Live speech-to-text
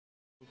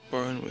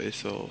restaurant where they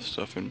sell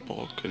stuff in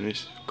bulk, and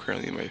it's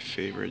currently my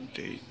favorite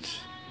date.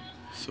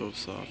 So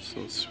soft,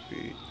 so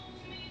sweet.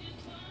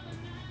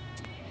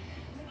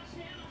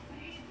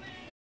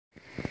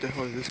 What the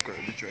hell is this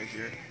garbage right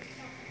here?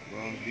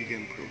 Raw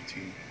vegan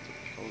protein. What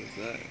the hell is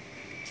that?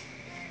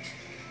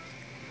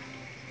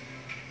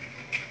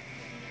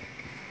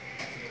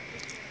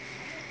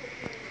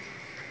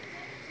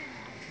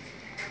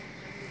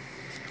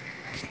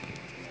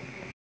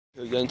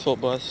 The dental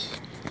bus.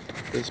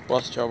 This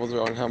bus travels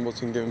around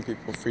Hamilton giving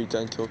people free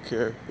dental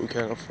care who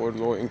can't afford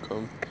low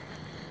income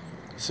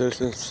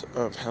citizens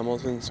of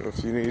Hamilton. So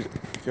if you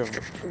have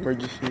an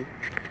emergency,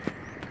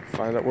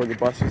 find out where the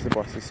bus is. The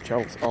bus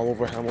travels all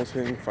over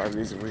Hamilton, 5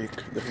 days a week,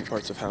 different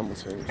parts of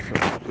Hamilton. So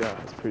yeah,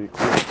 it's pretty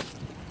cool.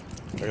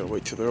 I gotta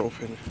wait till they're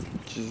open,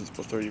 which is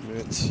about 30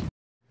 minutes.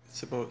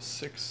 It's about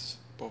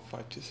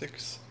 5 to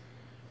 6.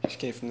 Just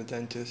came from the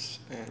dentist,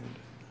 and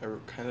I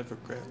kind of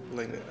regret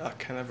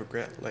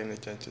letting the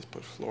dentist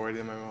put fluoride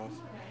in my mouth.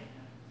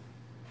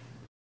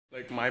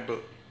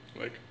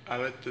 I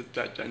let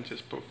that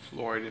dentist put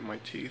fluoride in my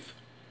teeth.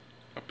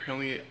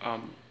 Apparently,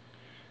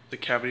 the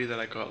cavity that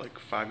I got like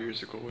 5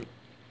 years ago,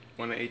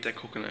 when I ate that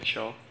coconut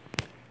shell,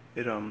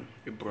 it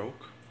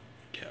broke,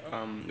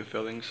 the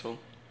filling. So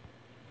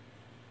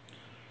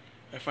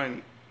I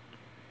find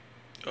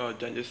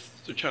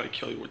dentists, they're trying to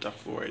kill you with that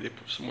fluoride. They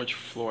put so much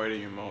fluoride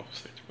in your mouth,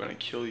 it's like they're gonna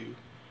kill you.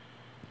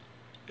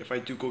 If I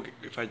do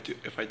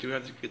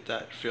have to get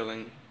that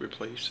filling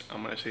replaced,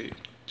 I'm gonna say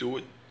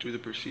do the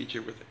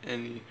procedure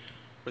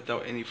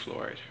without any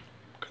fluoride,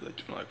 because I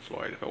do not like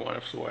fluoride. If I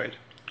wanted fluoride,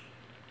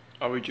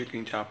 I'll be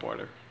drinking tap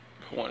water.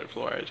 If I wanted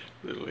fluoride,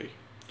 literally.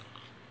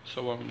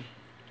 So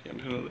yeah,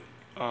 I'm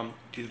gonna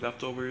these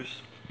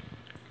leftovers,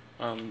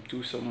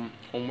 do some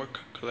homework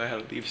because I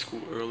had to leave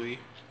school early.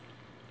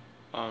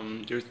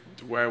 There's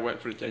where I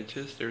went for the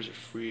dentist. There's a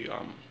free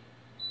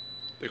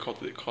they call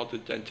it the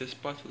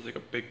dentist bus. It's like a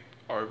big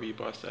RV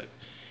bus that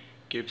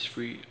gives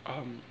free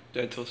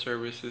dental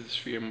services,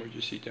 free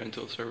emergency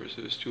dental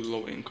services to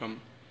low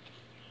income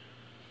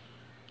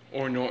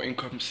or no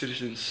income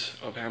citizens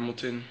of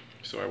Hamilton.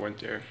 So I went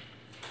there,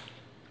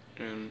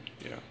 and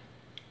yeah,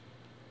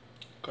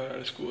 got out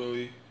of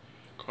school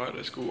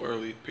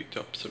early, picked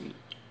up some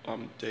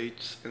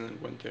dates, and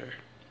then went there.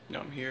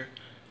 Now I'm here.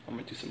 I'm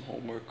gonna do some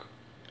homework.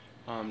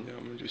 Then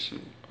I'm gonna do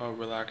some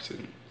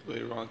relaxing.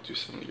 Later on, do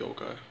some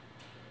yoga.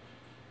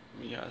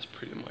 Yeah, it's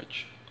pretty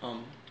much.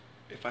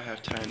 If I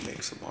have time,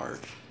 make some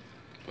art.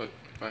 But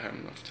if I have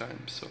enough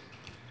time, so.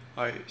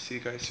 Alright, see you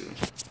guys soon.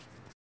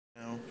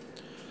 Now,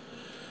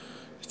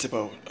 it's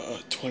about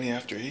 20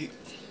 after 8.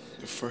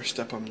 The first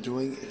step I'm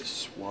doing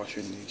is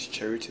washing these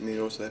cherry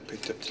tomatoes that I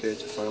picked up today at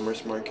the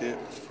farmer's market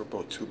for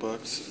about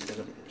 $2. And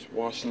I'm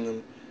washing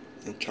them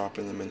and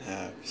chopping them in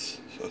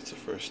halves. So that's the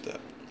first step.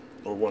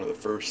 Or one of the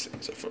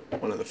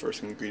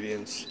first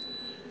ingredients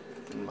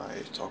in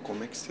my taco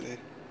mix today.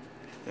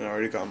 And I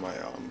already got my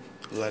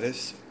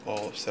lettuce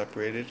all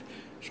separated,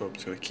 so I'm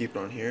just gonna keep it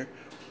on here,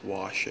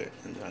 wash it,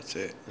 and that's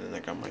it. And then I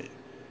got my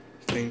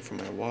thing for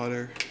my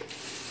water.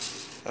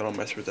 I don't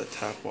mess with that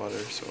tap water,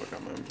 so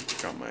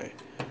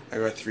I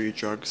got 3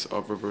 jugs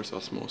of reverse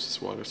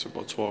osmosis water, so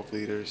about 12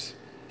 liters.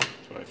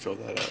 So I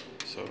filled that up.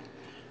 So,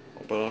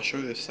 but I'll show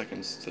you the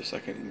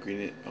second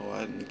ingredient I'll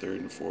add, and the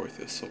third and fourth,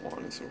 is so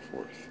on and so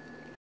forth.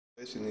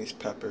 Using these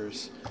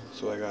peppers,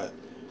 so I got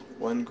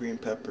 1 green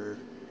pepper.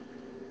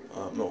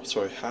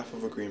 Half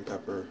of a green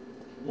pepper,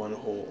 1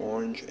 whole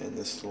orange, and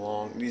these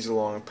are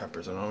long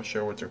peppers. I'm not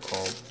sure what they're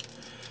called.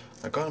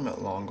 I got them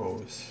at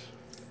Longo's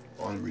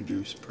on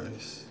reduced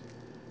price,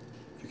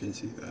 if you can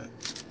see that.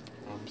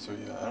 So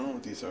yeah, I don't know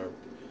what these are,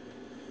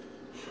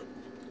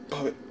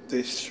 but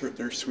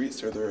they're sweet,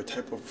 so they're a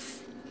type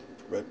of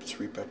red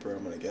sweet pepper,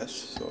 I'm gonna guess.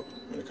 So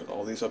I'm gonna cut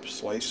all these up,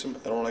 slice them.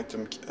 I don't like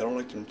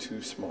them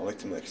too small. I like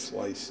them like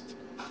sliced.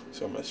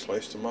 So I'm gonna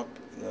slice them up,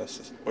 and that's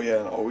just, oh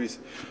yeah,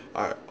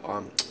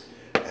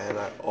 and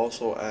I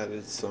also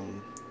added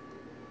some.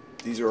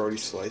 These are already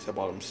sliced. I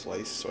bought them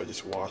sliced, so I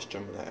just washed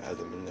them and I add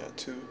them in that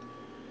too.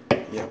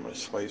 Yeah, I'm gonna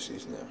slice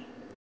these now.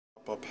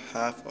 Chop up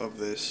half of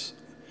this.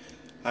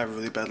 I have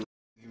really bad,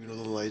 even though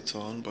the light's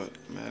on, but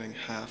I'm adding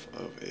half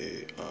of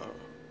a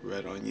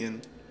red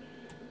onion.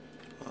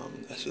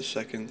 That's the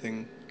second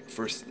thing.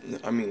 That's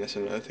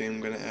another thing I'm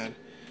gonna add.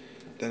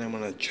 Then I'm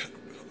gonna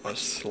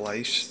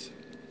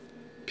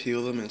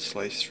peel them and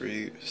slice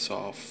 3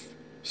 soft,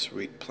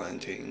 sweet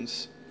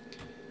plantains.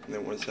 And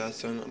then once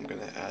that's done, I'm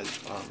gonna add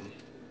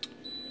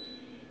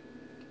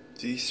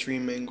these 3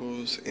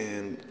 mangoes,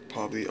 and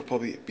I'll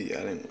probably be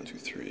adding 1, 2,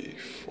 3,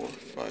 4,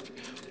 5,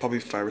 probably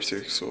 5 or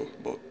 6. So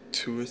about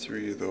 2 or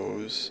 3 of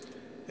those,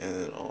 and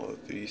then all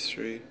of these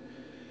 3.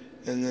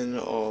 And then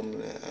I'm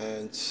gonna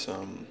add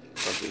some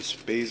of this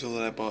basil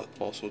that I bought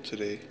also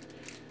today.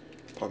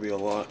 Probably a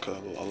lot, because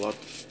I love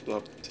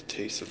the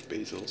taste of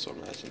basil, so I'm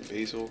gonna add some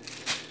basil,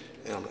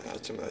 and I'm gonna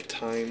add some of that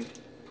thyme,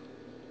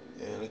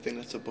 and I think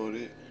that's about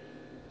it.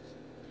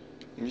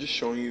 I'm just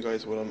showing you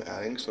guys what I'm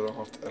adding, so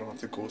I don't have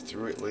to go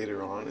through it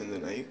later on in the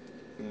night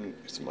in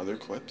some other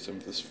clips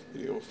of this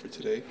video for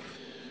today.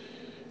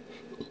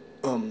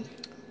 Um,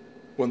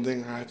 one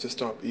thing I have to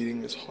stop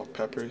eating is hot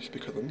peppers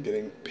because I'm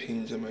getting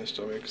pains in my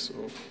stomach.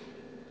 So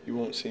you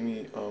won't see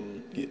me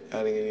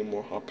adding any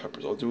more hot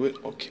peppers. I'll do it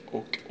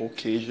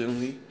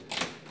occasionally.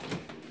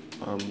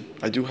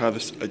 I do have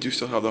this. I do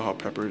still have the hot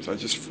peppers. I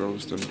just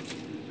froze them,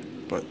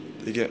 but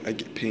I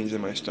get pains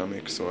in my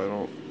stomach,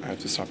 so I have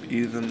to stop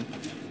eating them.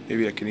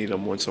 Maybe I can eat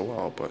them once in a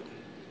while, but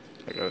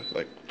I gotta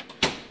like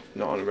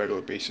not on a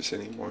regular basis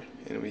anymore.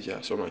 Anyways,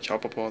 yeah. So I'm gonna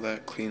chop up all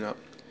that, clean up,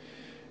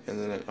 and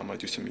then I'm gonna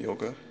do some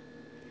yoga.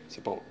 It's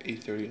about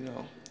 8:30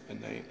 now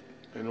at night.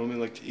 I normally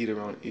like to eat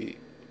around 8.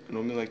 I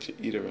normally like to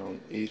eat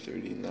around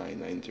 8:30,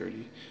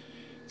 9:30.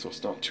 So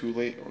it's not too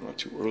late or not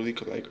too early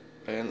because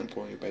I end up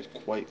going to bed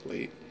quite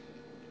late.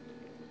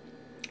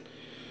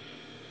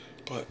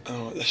 But I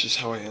don't know, that's just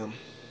how I am.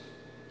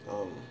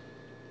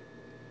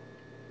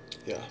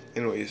 Yeah.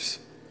 Anyways,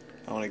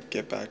 I want to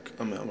get back.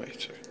 I'm gonna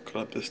cut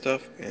up this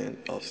stuff, and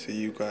I'll see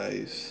you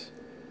guys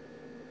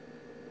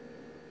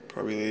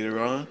probably later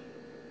on.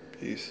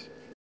 Peace.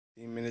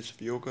 15 minutes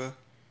of yoga,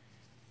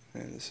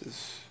 and this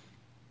is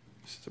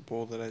the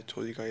bowl that I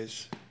told you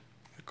guys.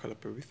 I cut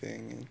up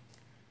everything and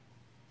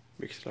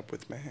mix it up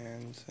with my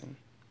hands and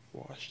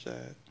wash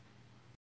that.